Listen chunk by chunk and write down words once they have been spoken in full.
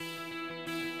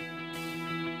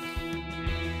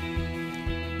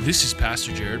This is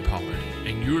Pastor Jared Pollard,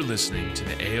 and you're listening to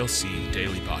the ALC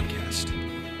Daily Podcast.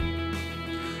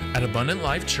 At Abundant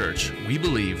Life Church, we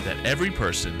believe that every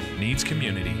person needs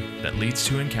community that leads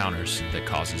to encounters that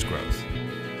causes growth.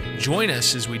 Join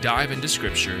us as we dive into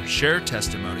Scripture, share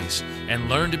testimonies, and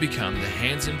learn to become the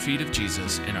hands and feet of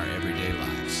Jesus in our everyday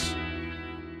lives.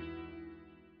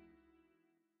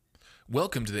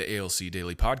 Welcome to the ALC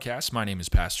Daily Podcast. My name is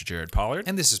Pastor Jared Pollard.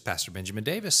 And this is Pastor Benjamin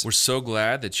Davis. We're so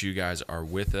glad that you guys are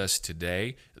with us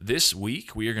today. This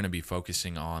week, we are going to be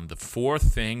focusing on the 4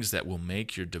 things that will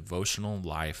make your devotional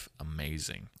life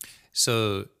amazing.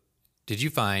 So, did you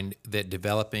find that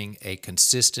developing a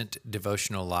consistent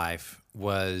devotional life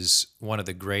was one of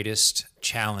the greatest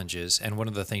challenges and one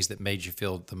of the things that made you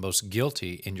feel the most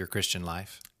guilty in your Christian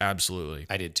life? Absolutely.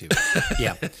 I did too.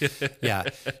 Yeah.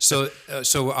 So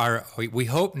we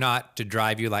hope not to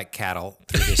drive you like cattle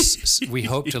through this. We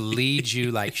hope to lead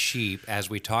you like sheep as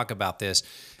we talk about this.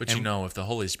 But if the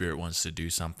Holy Spirit wants to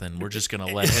do something, we're just going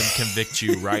to let him convict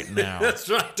you right now. That's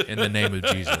right. In the name of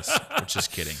Jesus. We're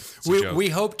just kidding. It's a joke. We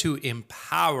hope to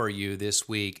empower you this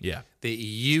week that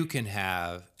you can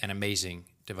have an amazing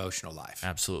devotional life.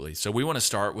 Absolutely. So we want to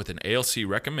start with an ALC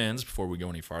recommends before we go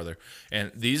any farther.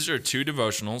 And these are 2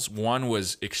 devotionals. One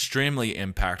was extremely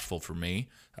impactful for me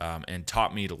and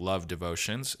taught me to love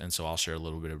devotions. And so I'll share a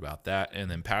little bit about that. And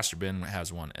then Pastor Ben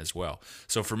has one as well.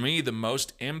 So for me, the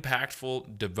most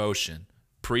impactful devotion,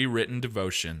 pre-written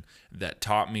devotion that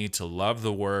taught me to love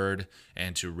the Word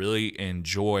and to really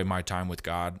enjoy my time with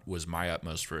God was My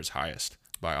Utmost for His Highest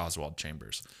by Oswald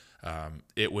Chambers.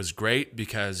 It was great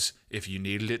because if you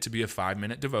needed it to be a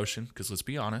 5-minute devotion, because let's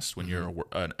be honest, when you're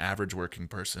an average working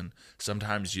person,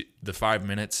 sometimes the 5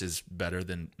 minutes is better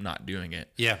than not doing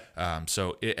it. Yeah.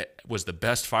 So it was the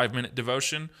best 5-minute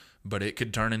devotion, but it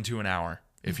could turn into an hour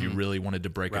if you really wanted to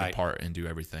break it apart and do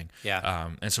everything. Yeah.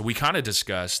 And so we kind of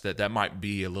discussed that might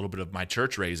be a little bit of my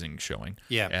church raising showing.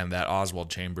 Yeah. And that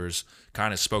Oswald Chambers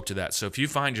kind of spoke to that. So if you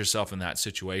find yourself in that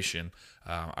situation,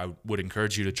 I would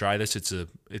encourage you to try this.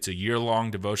 It's a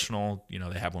year-long devotional.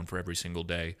 They have one for every single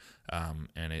day.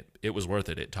 And it was worth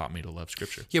it. It taught me to love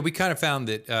Scripture. Yeah, we kind of found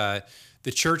that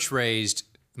the church raised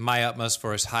My Utmost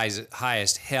for His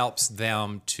Highest helps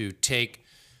them to take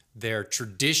their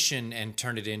tradition and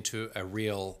turn it into a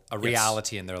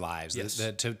reality in their lives,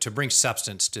 to bring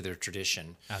substance to their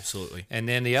tradition. Absolutely. And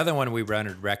then the other one we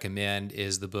would recommend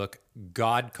is the book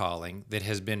God Calling that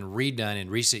has been redone in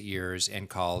recent years and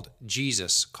called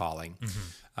Jesus Calling.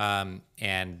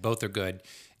 And both are good.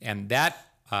 And that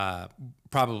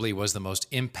probably was the most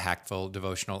impactful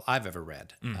devotional I've ever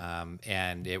read.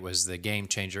 And it was the game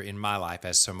changer in my life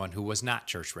as someone who was not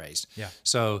church raised. Yeah.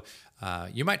 So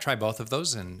you might try both of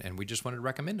those, and we just wanted to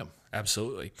recommend them.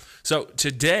 Absolutely. So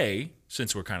today,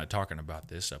 since we're kind of talking about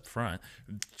this up front,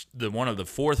 one of the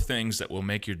 4 things that will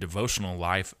make your devotional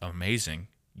life amazing,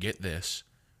 get this,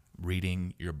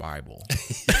 reading your Bible.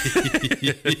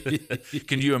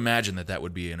 Can you imagine that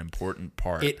would be an important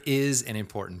part? It is an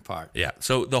important part. Yeah.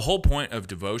 So the whole point of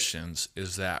devotions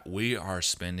is that we are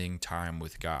spending time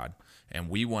with God, and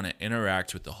we want to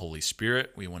interact with the Holy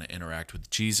Spirit. We want to interact with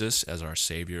Jesus as our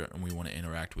Savior, and we want to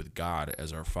interact with God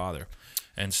as our Father.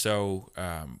 And so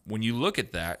when you look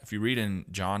at that, if you read in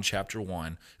John chapter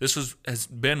 1, this has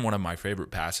been one of my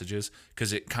favorite passages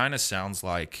because it kind of sounds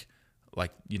like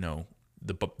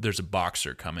there's a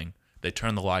boxer coming. They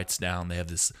turn the lights down. They have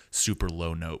this super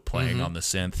low note playing on the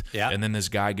synth. Yeah. And then this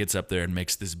guy gets up there and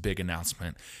makes this big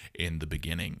announcement. In the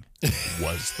beginning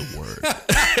was the Word.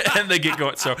 And they get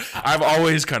going. So I've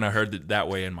always kind of heard it that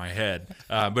way in my head.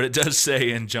 But it does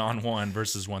say in John 1,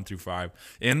 verses 1 through 5,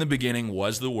 in the beginning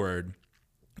was the Word,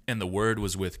 and the Word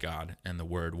was with God, and the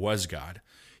Word was God.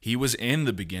 He was in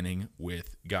the beginning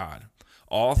with God.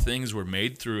 All things were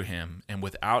made through him, and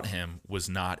without him was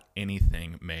not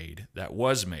anything made that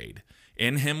was made.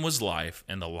 In him was life,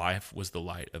 and the life was the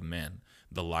light of men.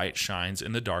 The light shines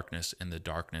in the darkness, and the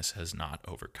darkness has not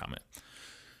overcome it.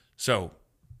 So,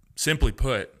 simply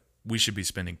put, we should be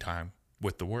spending time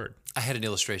with the Word. I had an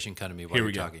illustration come to me while you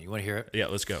were talking. You want to hear it? Yeah,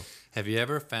 let's go. Have you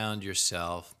ever found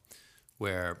yourself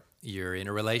where you're in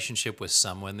a relationship with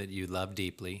someone that you love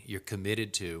deeply, you're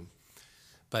committed to,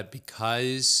 but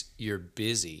because you're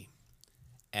busy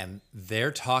and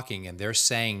they're talking and they're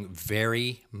saying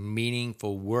very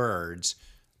meaningful words,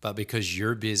 but because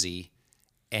you're busy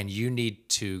and you need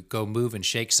to go move and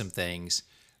shake some things,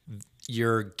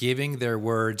 you're giving their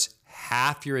words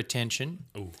half your attention,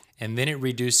 and then it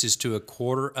reduces to a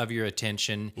quarter of your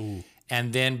attention,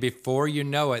 And then before you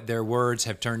know it, their words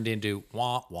have turned into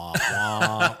wah, wah,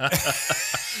 wah.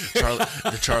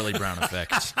 The Charlie Brown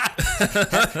effect.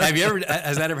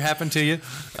 Has that ever happened to you?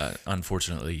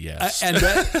 Unfortunately, yes.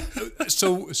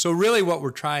 So really what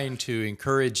we're trying to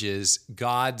encourage is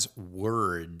God's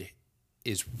word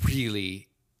is really,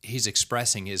 he's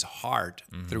expressing his heart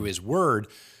through his word.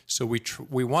 So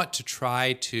we want to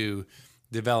try to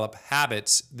develop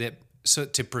habits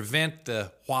to prevent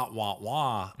the wah, wah,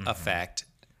 wah effect.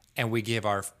 And we give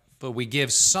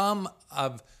some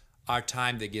of our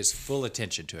time that gives full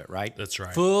attention to it, right? That's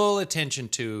right. Full attention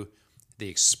to the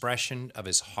expression of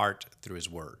his heart through his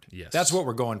word. Yes. That's what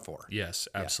we're going for. Yes,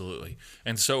 absolutely.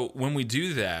 And so when we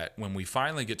do that, when we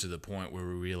finally get to the point where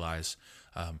we realize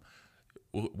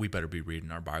we better be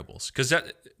reading our Bibles, because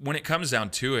when it comes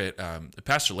down to it,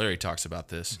 Pastor Larry talks about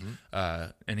this,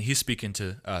 and he's speaking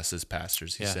to us as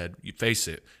pastors. He said, "You face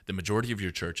it, the majority of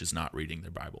your church is not reading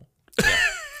their Bible."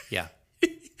 Yeah.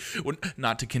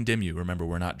 Not to condemn you. Remember,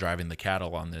 we're not driving the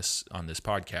cattle on this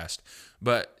podcast.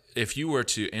 But if you were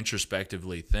to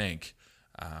introspectively think,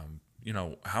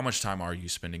 how much time are you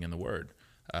spending in the Word?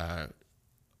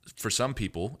 For some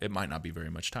people, it might not be very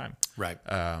much time. Right.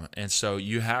 And so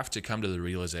you have to come to the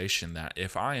realization that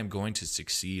if I am going to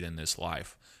succeed in this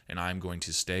life and I'm going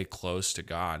to stay close to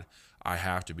God, I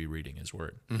have to be reading His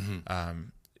Word.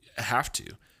 Have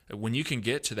to. When you can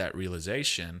get to that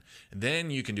realization, then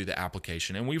you can do the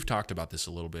application. And we've talked about this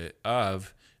a little bit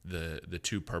of the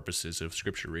two purposes of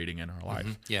Scripture reading in our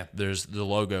life. Yeah. There's the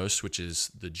Logos, which is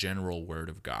the general Word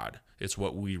of God. It's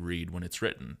what we read when it's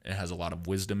written. It has a lot of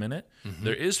wisdom in it.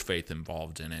 There is faith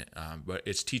involved in it, but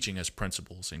it's teaching us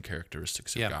principles and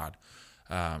characteristics of God.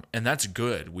 And that's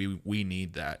good. We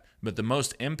need that. But the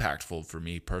most impactful for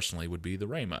me personally would be the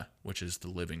Rhema, which is the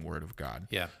living Word of God.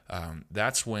 Yeah.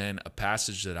 That's when a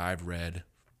passage that I've read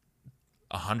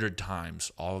 100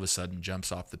 times all of a sudden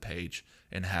jumps off the page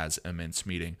and has immense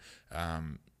meaning.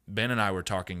 Ben and I were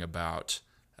talking about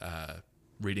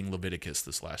reading Leviticus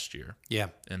this last year. Yeah.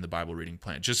 In the Bible reading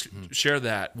plan. Just share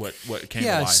that, what came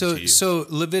alive to you. So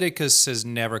Leviticus has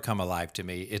never come alive to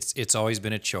me. It's always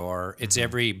been a chore. It's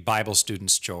every Bible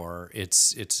student's chore.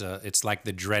 It's like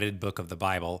the dreaded book of the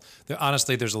Bible.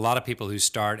 Honestly, there's a lot of people who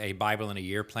start a Bible in a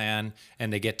year plan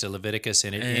and they get to Leviticus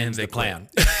and it ends the plan.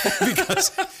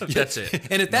 Because that's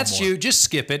it. And if that's you, just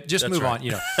skip it. Just move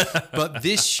right. on, But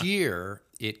this year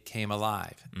it came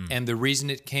alive. And the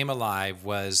reason it came alive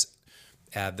was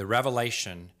the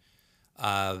revelation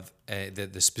of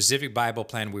the specific Bible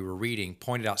plan we were reading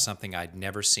pointed out something I'd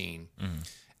never seen.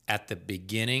 At the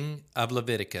beginning of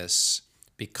Leviticus,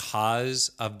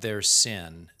 because of their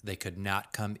sin, they could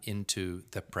not come into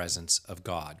the presence of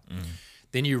God.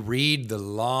 Then you read the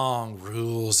long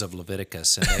rules of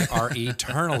Leviticus, and they are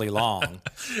eternally long.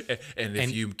 And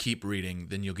if you keep reading,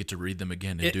 then you'll get to read them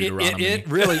again in Deuteronomy. It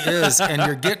really is, and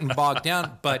you're getting bogged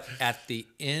down. But at the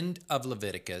end of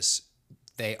Leviticus,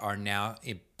 they are now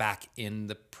back in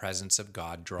the presence of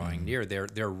God, drawing near.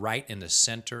 They're right in the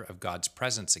center of God's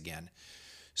presence again.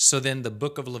 So then the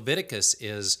book of Leviticus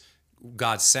is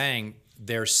God saying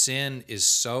their sin is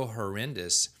so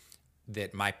horrendous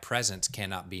that my presence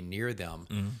cannot be near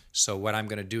them. So what I'm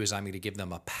going to do is I'm going to give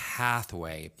them a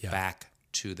pathway back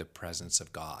to the presence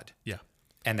of God. Yeah.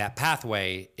 And that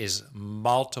pathway is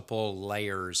multiple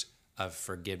layers of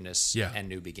forgiveness and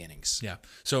new beginnings. Yeah.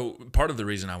 So part of the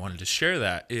reason I wanted to share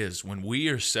that is when we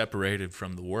are separated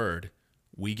from the Word,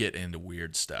 we get into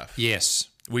weird stuff. Yes.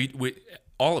 We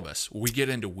all of us, we get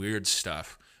into weird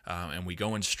stuff. And we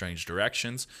go in strange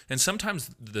directions. And sometimes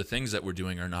the things that we're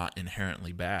doing are not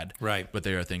inherently bad, right? But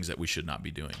they are things that we should not be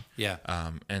doing. Yeah.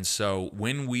 And so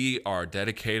when we are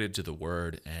dedicated to the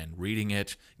Word and reading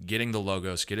it, getting the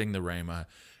Logos, getting the Rhema,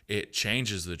 it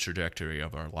changes the trajectory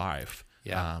of our life.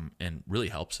 Yeah. And really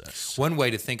helps us. One way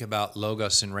to think about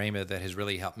Logos and Rhema that has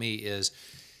really helped me is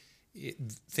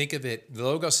think of it, the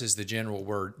Logos is the general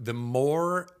word. The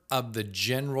more of the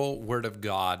general word of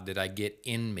God that I get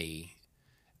in me,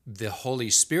 the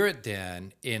Holy Spirit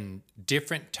then in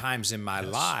different times in my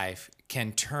life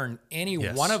can turn any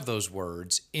one of those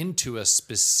words into a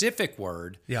specific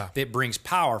word that brings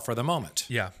power for the moment.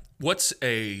 Yeah. What's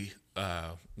a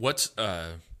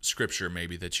scripture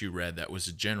maybe that you read that was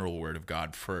a general word of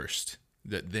God first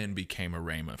that then became a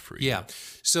rhema for you? Yeah.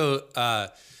 So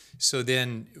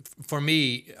then for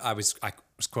me, I was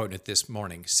quoting it this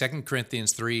morning, 2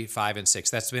 Corinthians 3, 5, and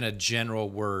 6. That's been a general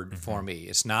word for me.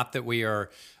 It's not that we are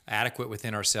adequate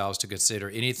within ourselves to consider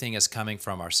anything as coming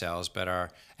from ourselves, but our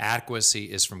adequacy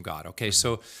is from God. Okay,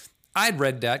 so I'd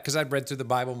read that because I'd read through the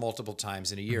Bible multiple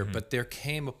times in a year, but there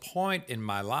came a point in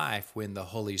my life when the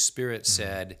Holy Spirit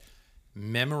said,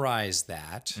 memorize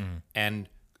that and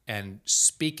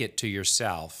speak it to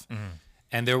yourself.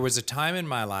 And there was a time in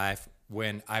my life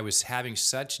when I was having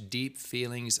such deep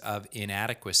feelings of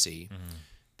inadequacy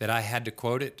that I had to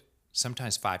quote it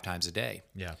sometimes 5 times a day.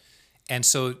 Yeah. And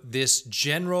so this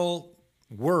general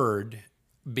word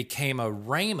became a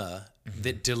rhema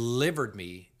that delivered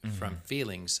me from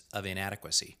feelings of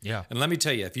inadequacy. Yeah. And let me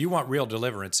tell you, if you want real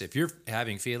deliverance, if you're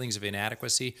having feelings of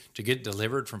inadequacy, to get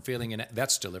delivered from feeling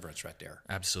that's deliverance right there.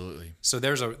 Absolutely. So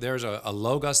there's a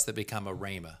logos that become a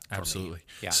rhema. For Absolutely. me.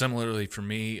 Yeah. Similarly for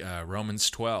me,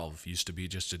 Romans 12 used to be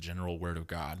just a general word of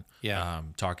God. Yeah.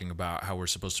 Talking about how we're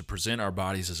supposed to present our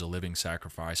bodies as a living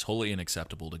sacrifice, holy and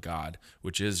acceptable to God,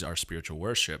 which is our spiritual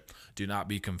worship. Do not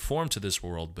be conformed to this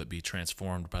world, but be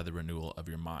transformed by the renewal of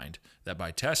your mind, that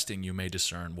by testing you may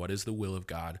discern what is the will of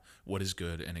God, what is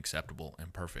good and acceptable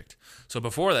and perfect. So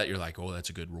before that, you're like, oh, that's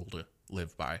a good rule to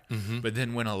live by. But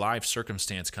then when a life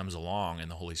circumstance comes along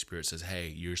and the Holy Spirit says, hey,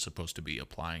 you're supposed to be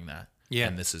applying that. Yeah.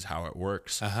 And this is how it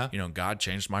works. God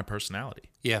changed my personality.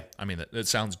 Yeah. I mean, that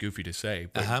sounds goofy to say,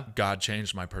 but God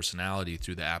changed my personality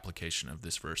through the application of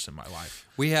this verse in my life.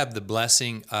 We have the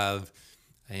blessing of,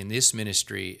 in this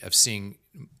ministry, of seeing,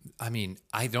 I mean,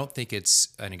 I don't think it's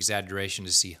an exaggeration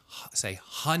to say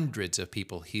hundreds of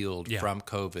people healed from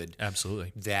COVID.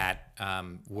 Absolutely. That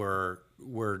were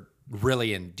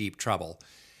really in deep trouble.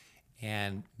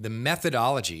 And the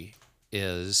methodology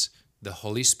is the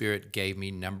Holy Spirit gave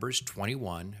me Numbers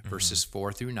 21, verses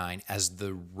 4 through 9 as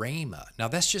the rhema. Now,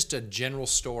 that's just a general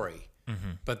story,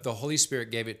 but the Holy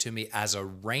Spirit gave it to me as a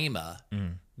rhema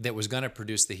that was going to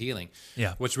produce the healing.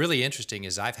 Yeah. What's really interesting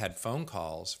is I've had phone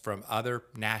calls from other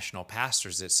national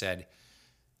pastors that said,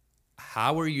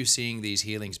 how are you seeing these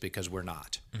healings? Because we're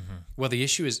not. Well, the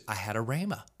issue is I had a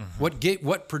rhema.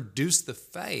 What produced the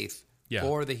faith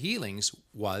for the healings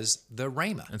was the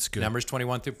rhema. That's good. Numbers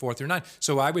 21 through 4 through 9.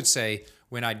 So I would say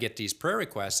when I'd get these prayer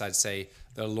requests, I'd say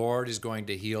the Lord is going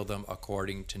to heal them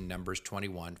according to Numbers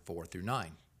 21, 4 through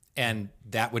 9. And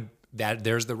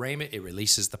there's the rhema. It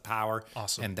releases the power.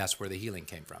 Awesome. And that's where the healing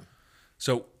came from.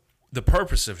 So the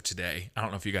purpose of today, I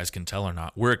don't know if you guys can tell or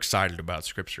not, we're excited about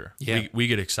Scripture. Yeah. We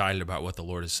get excited about what the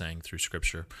Lord is saying through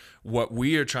Scripture. What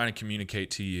we are trying to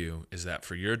communicate to you is that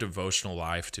for your devotional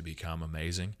life to become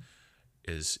amazing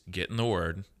is get in the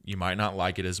Word. You might not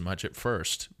like it as much at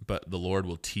first, but the Lord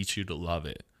will teach you to love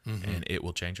it, and it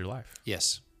will change your life.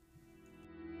 Yes.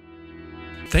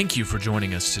 Thank you for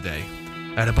joining us today.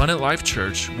 At Abundant Life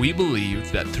Church, we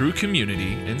believe that through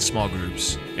community in small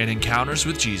groups and encounters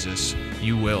with Jesus,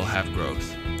 you will have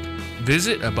growth.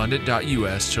 Visit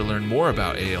abundant.us to learn more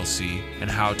about ALC and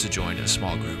how to join a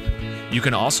small group. You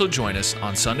can also join us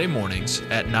on Sunday mornings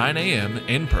at 9 a.m.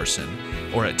 in person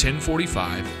or at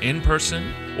 10:45 in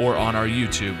person or on our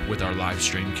YouTube with our live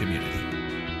stream community.